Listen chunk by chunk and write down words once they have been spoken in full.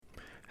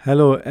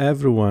Hello,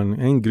 everyone,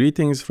 and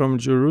greetings from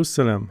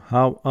Jerusalem.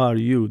 How are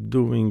you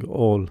doing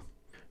all?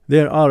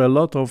 There are a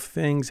lot of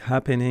things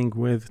happening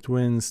with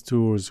Twins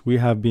Tours. We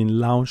have been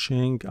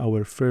launching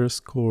our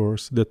first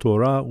course, the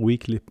Torah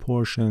Weekly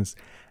Portions,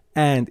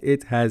 and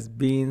it has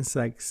been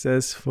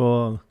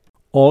successful.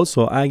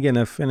 Also, I'm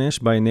gonna finish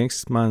by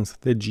next month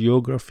the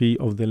Geography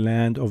of the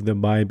Land of the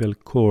Bible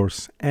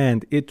course,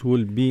 and it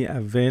will be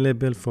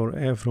available for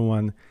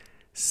everyone.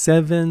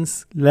 7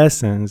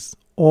 lessons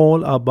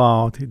all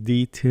about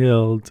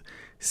detailed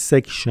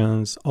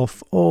sections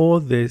of all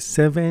the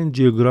 7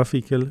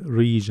 geographical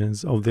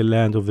regions of the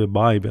land of the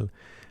Bible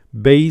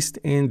based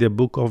in the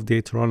book of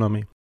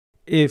Deuteronomy.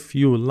 If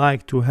you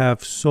like to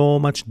have so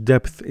much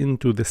depth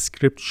into the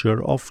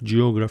scripture of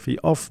geography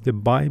of the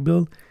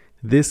Bible,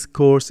 this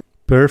course is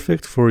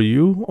perfect for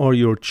you or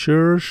your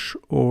church,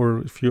 or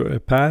if you're a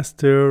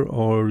pastor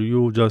or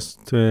you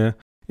just a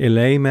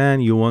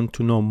layman, you want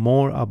to know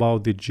more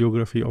about the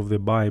geography of the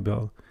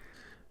Bible,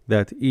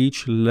 that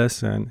each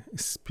lesson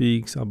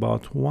speaks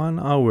about 1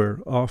 hour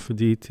of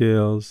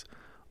details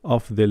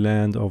of the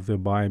land of the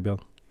Bible.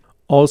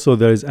 Also,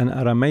 there is an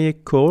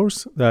Aramaic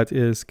course that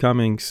is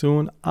coming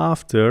soon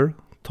after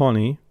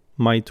Tony,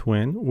 my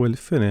twin, will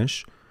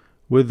finish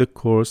with the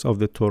course of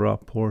the Torah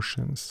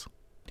portions.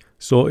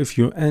 So if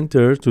you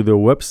enter to the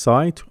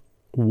website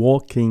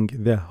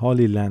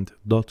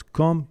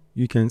walkingtheholyland.com,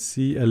 you can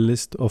see a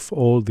list of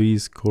all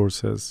these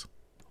courses.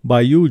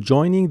 By you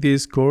joining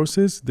these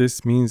courses,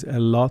 this means a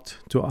lot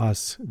to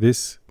us.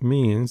 This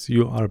means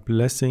you are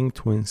blessing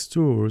Twins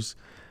Tours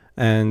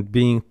and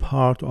being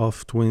part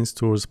of Twins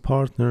Tours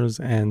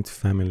partners and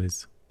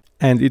families.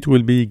 And it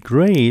will be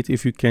great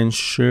if you can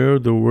share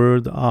the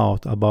word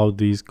out about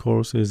these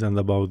courses and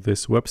about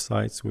these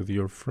websites with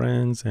your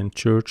friends and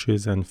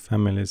churches and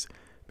families,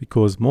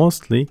 because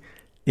mostly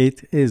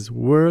it is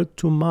word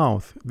to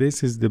mouth.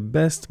 This is the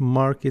best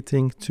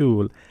marketing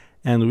tool.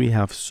 And we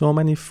have so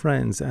many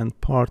friends and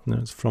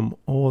partners from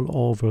all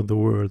over the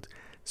world.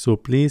 So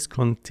please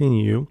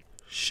continue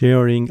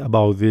sharing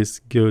about this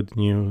good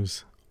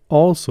news.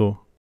 Also,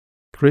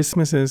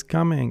 Christmas is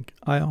coming.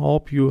 I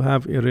hope you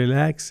have a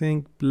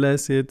relaxing,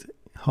 blessed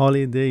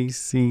holiday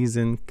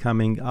season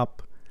coming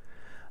up.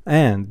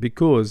 And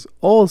because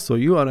also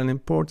you are an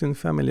important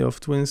family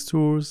of Twins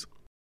Tours,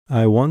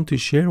 I want to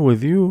share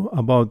with you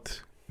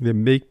about the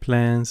big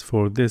plans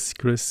for this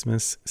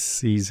Christmas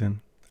season.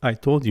 I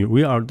told you,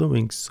 we are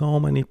doing so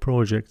many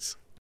projects.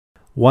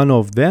 One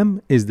of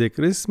them is the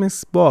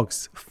Christmas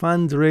Box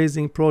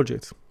fundraising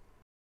project.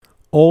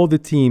 All the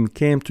team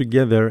came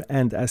together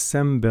and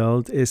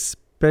assembled a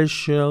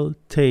special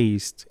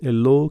taste, a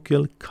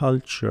local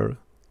culture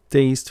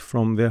taste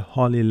from the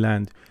Holy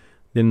Land.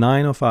 The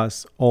 9 of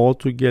us, all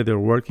together,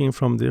 working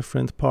from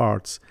different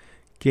parts,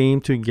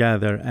 came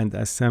together and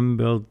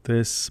assembled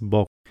this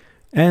box.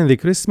 And the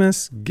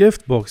Christmas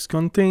gift box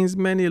contains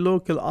many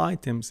local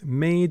items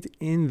made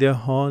in the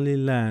Holy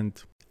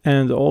Land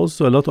and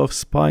also a lot of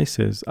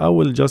spices. I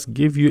will just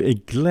give you a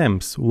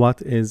glimpse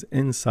what is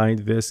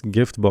inside this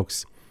gift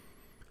box.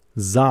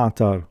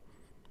 Za'atar.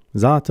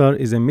 Za'atar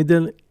is a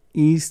Middle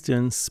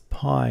Eastern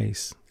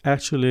spice.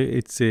 Actually,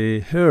 it's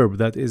a herb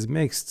that is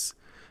mixed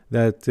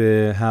that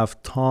have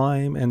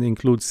thyme and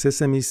includes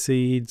sesame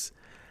seeds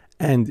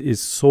and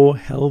is so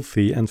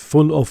healthy and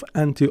full of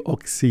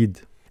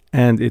antioxidants.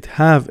 And it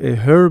have a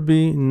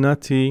herby,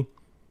 nutty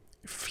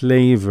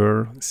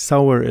flavor,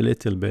 sour a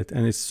little bit,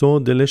 and it's so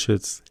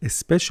delicious,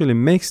 especially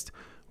mixed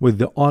with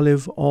the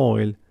olive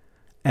oil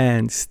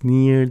and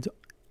smeared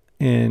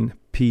in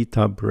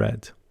pita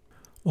bread.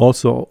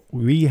 Also,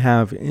 we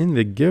have in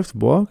the gift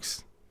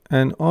box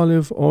an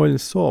olive oil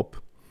soap,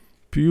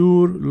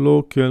 pure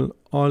local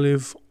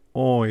olive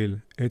oil.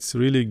 It's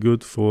really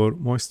good for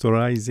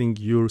moisturizing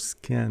your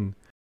skin.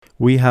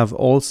 We have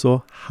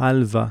also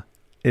halva,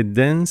 a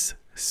dense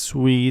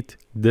sweet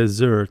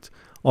dessert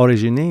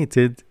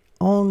originated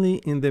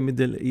only in the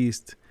Middle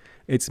East.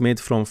 It's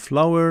made from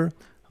flour,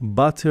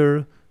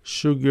 butter,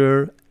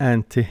 sugar,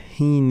 and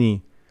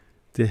tahini.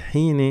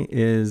 Tahini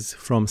is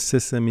from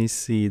sesame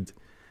seed,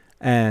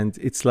 and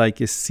it's like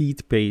a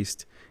seed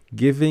paste,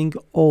 giving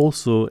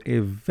also a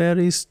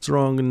very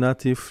strong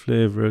nutty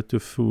flavor to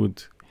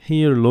food.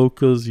 Here,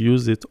 locals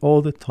use it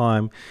all the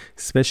time,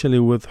 especially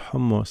with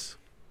hummus.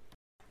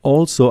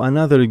 Also,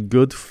 another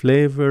good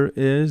flavor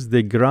is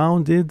the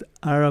grounded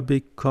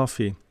Arabic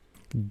coffee.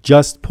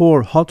 Just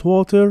pour hot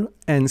water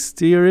and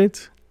stir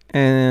it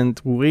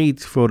and wait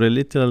for a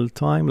little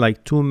time,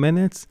 like 2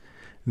 minutes.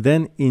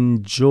 Then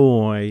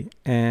enjoy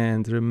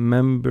and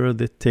remember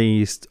the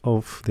taste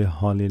of the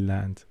Holy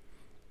Land.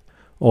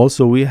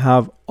 Also, we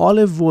have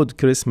olive wood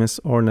Christmas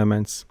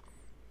ornaments.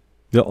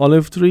 The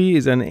olive tree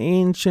is an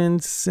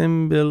ancient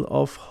symbol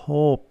of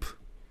hope.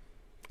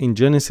 In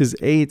Genesis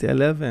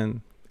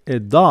 8:11, a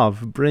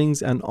dove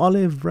brings an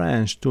olive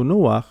branch to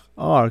Noah's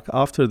ark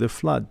after the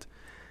flood.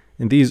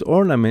 And these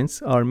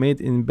ornaments are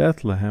made in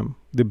Bethlehem,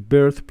 the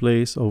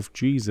birthplace of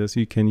Jesus.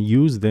 You can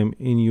use them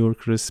in your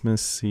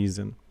Christmas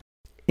season.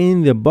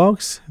 In the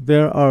box,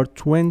 there are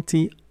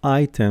 20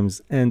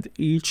 items, and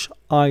each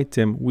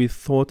item we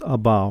thought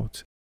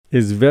about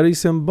is very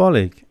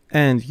symbolic,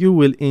 and you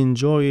will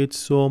enjoy it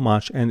so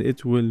much, and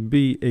it will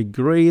be a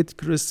great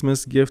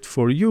Christmas gift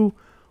for you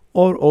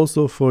or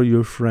also for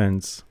your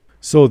friends.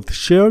 So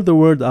share the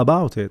word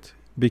about it,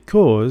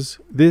 because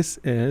this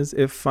is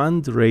a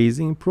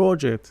fundraising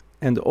project,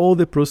 and all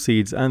the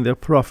proceeds and the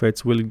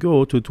profits will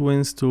go to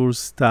Twins Tours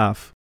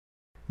staff.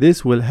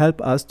 This will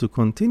help us to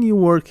continue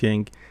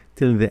working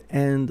till the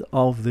end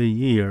of the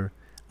year,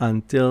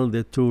 until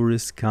the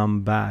tourists come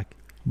back.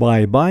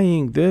 By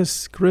buying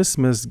this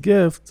Christmas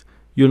gift,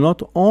 you're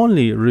not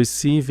only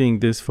receiving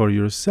this for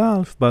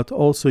yourself, but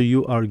also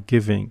you are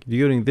giving.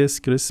 During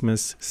this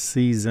Christmas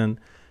season,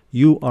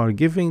 you are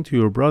giving to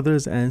your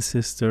brothers and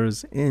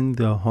sisters in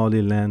the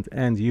Holy Land,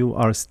 and you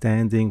are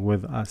standing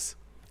with us.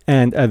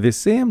 And at the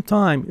same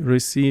time,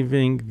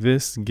 receiving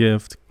this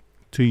gift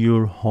to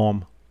your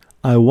home.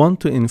 I want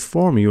to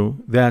inform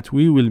you that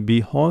we will be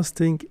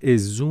hosting a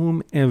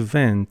Zoom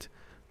event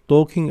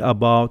talking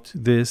about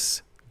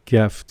this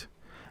gift.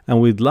 And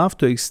we'd love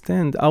to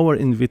extend our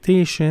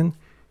invitation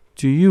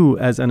to you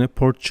as an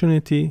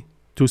opportunity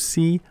to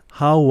see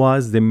how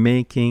was the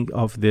making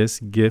of this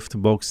gift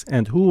box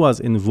and who was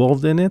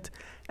involved in it,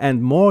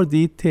 and more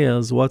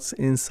details what's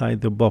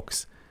inside the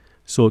box.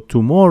 So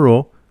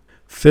tomorrow,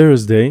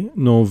 Thursday,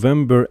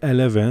 November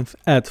 11th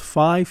at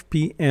 5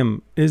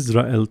 p.m.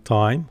 Israel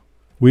time,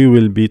 we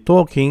will be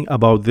talking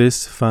about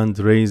this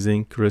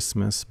fundraising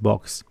Christmas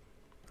box.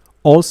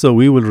 Also,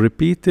 we will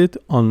repeat it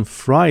on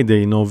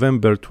Friday,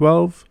 November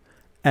 12th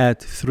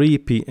at 3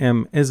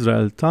 p.m.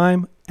 Israel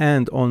time,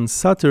 and on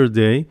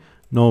Saturday,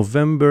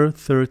 November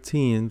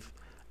 13th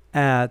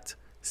at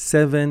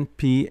 7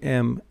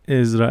 p.m.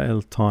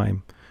 Israel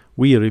time.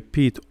 We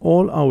repeat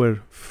all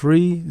our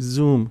free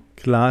Zoom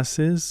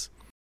classes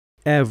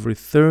every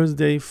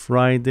Thursday,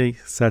 Friday,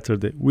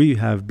 Saturday. We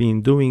have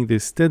been doing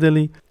this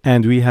steadily,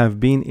 and we have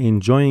been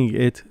enjoying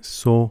it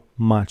so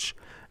much.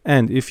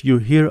 And if you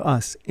hear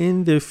us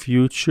in the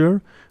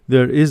future,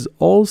 there is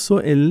also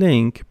a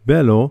link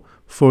below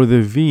for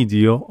the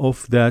video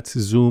of that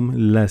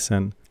Zoom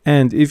lesson.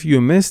 And if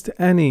you missed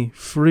any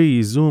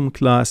free Zoom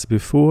class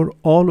before,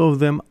 all of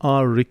them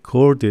are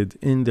recorded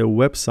in the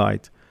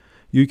website.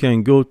 You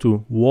can go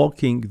to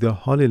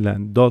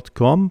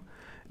walkingtheholyland.com,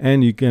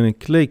 and you can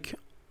click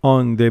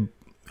on the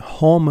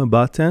home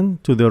button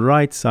to the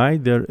right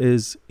side. There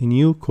is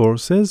new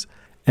courses,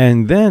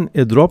 and then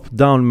a drop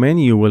down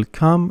menu will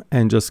come,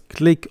 and just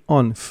click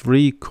on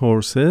free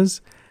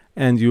courses,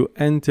 and you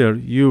enter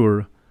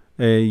your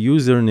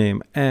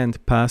username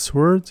and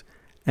password,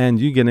 and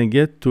you're gonna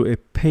get to a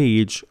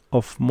page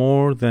of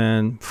more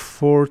than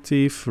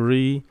 40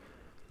 free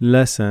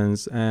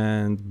lessons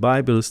and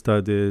Bible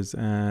studies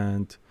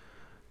and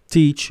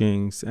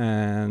teachings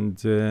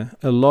and a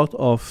lot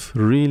of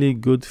really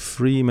good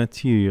free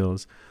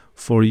materials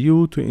for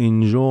you to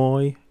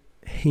enjoy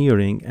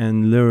hearing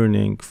and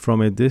learning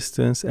from a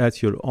distance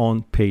at your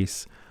own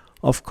pace.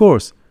 Of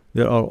course,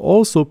 there are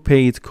also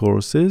paid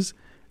courses,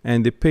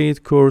 and the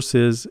paid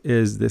courses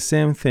is the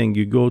same thing.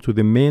 You go to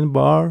the main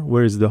bar,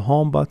 where is the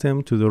home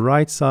button to the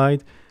right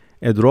side,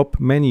 a drop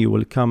menu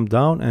will come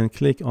down, and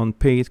click on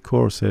paid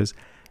courses,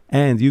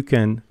 and you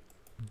can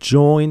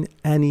join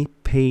any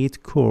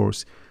paid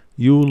course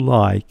you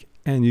like,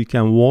 and you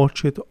can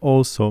watch it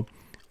also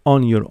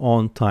on your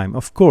own time.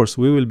 Of course,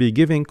 we will be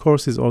giving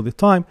courses all the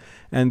time,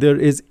 and there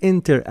is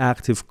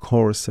interactive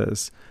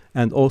courses,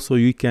 and also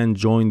you can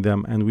join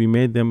them, and we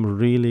made them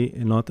really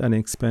not an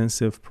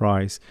expensive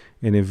price,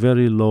 in a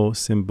very low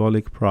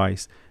symbolic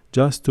price,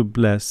 just to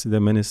bless the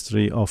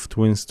ministry of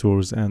Twins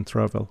Tours and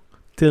Travel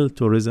till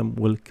tourism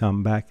will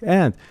come back.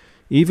 And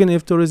even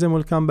if tourism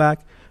will come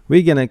back,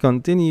 we're gonna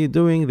continue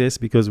doing this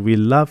because we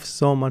love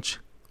so much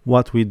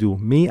what we do.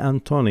 Me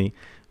and Tony,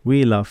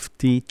 we love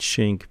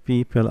teaching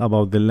people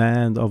about the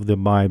land of the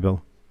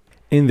Bible.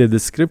 In the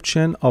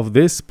description of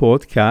this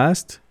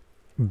podcast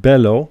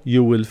below,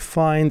 you will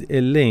find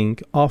a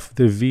link of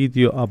the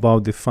video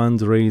about the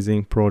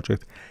fundraising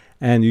project,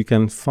 and you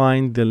can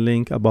find the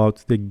link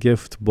about the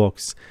gift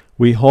box.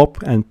 We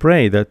hope and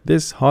pray that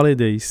this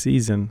holiday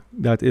season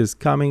that is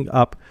coming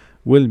up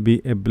will be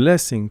a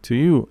blessing to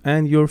you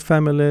and your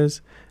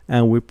families,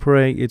 and we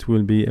pray it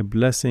will be a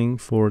blessing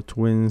for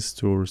Twins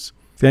Tours.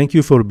 Thank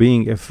you for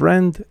being a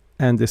friend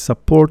and a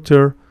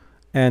supporter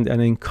and an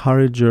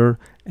encourager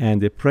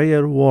and a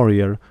prayer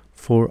warrior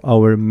for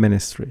our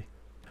ministry.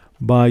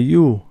 By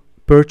you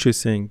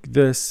purchasing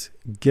this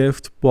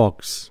gift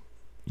box,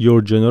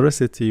 your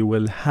generosity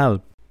will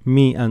help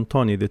me and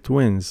Tony, the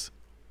twins,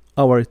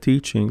 our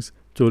teachings,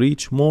 to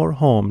reach more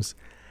homes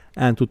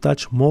and to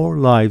touch more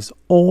lives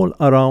all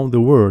around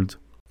the world.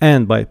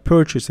 And by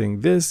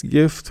purchasing this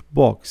gift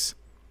box,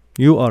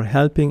 you are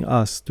helping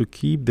us to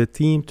keep the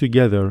team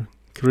together,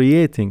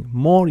 creating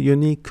more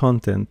unique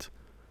content,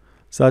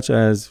 such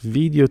as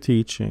video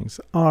teachings,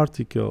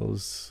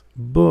 articles,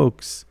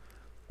 books,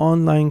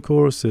 online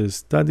courses,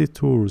 study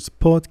tours,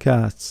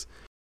 podcasts,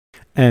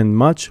 and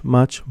much,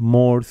 much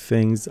more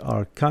things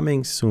are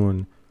coming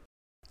soon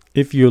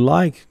If you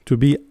like to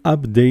be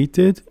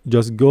updated,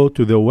 just go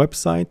to the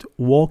website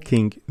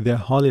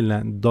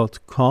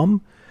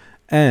walkingtheholyland.com,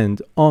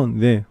 and on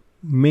the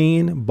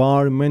main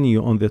bar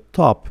menu on the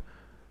top,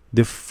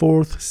 the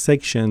fourth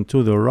section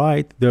to the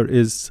right, there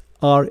is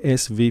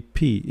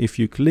RSVP. If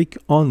you click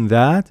on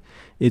that,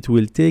 it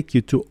will take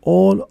you to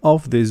all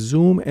of the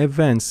Zoom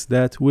events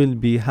that will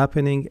be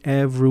happening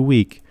every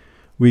week.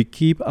 We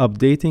keep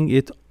updating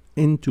it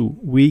into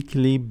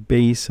weekly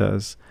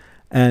basis,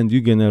 and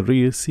you're gonna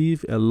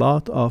receive a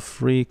lot of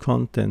free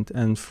content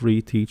and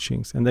free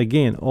teachings. And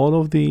again, all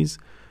of these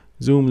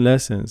Zoom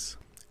lessons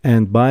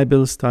and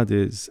Bible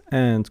studies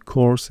and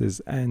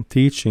courses and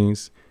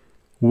teachings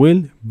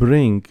will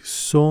bring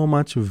so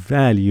much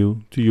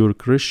value to your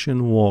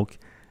Christian walk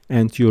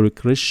and to your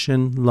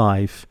Christian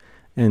life.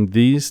 And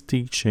these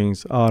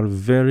teachings are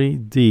very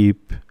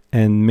deep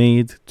and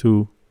made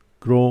to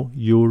grow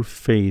your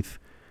faith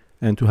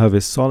and to have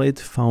a solid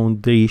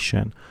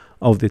foundation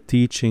of the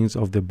teachings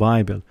of the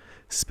Bible,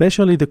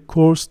 especially the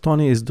course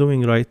Tony is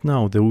doing right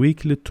now, the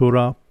weekly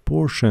Torah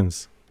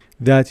portions,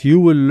 that you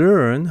will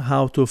learn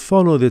how to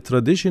follow the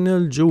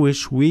traditional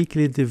Jewish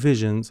weekly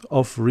divisions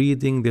of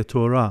reading the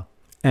Torah,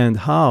 and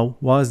how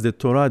was the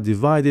Torah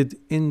divided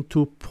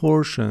into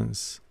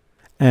portions,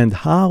 and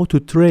how to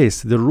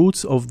trace the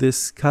roots of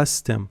this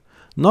custom,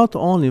 not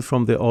only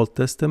from the Old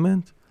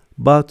Testament,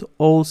 but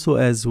also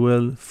as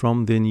well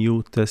from the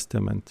New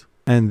Testament.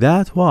 And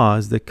that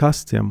was the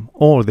custom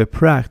or the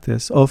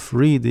practice of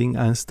reading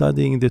and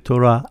studying the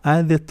Torah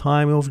at the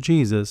time of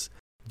Jesus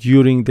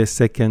during the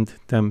Second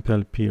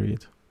Temple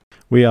period.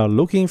 We are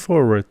looking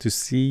forward to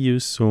see you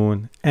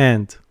soon,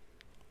 and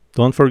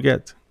don't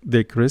forget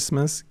the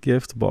Christmas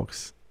gift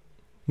box.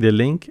 The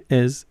link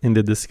is in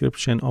the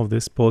description of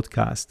this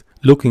podcast.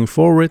 Looking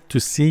forward to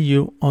see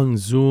you on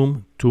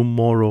Zoom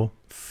tomorrow,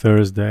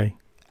 Thursday,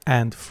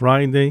 and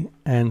Friday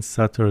and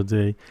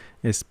Saturday,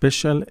 a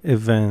special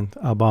event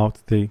about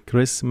the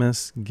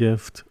Christmas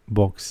gift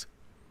box.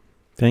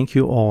 Thank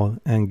you all,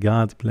 and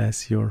God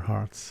bless your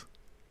hearts.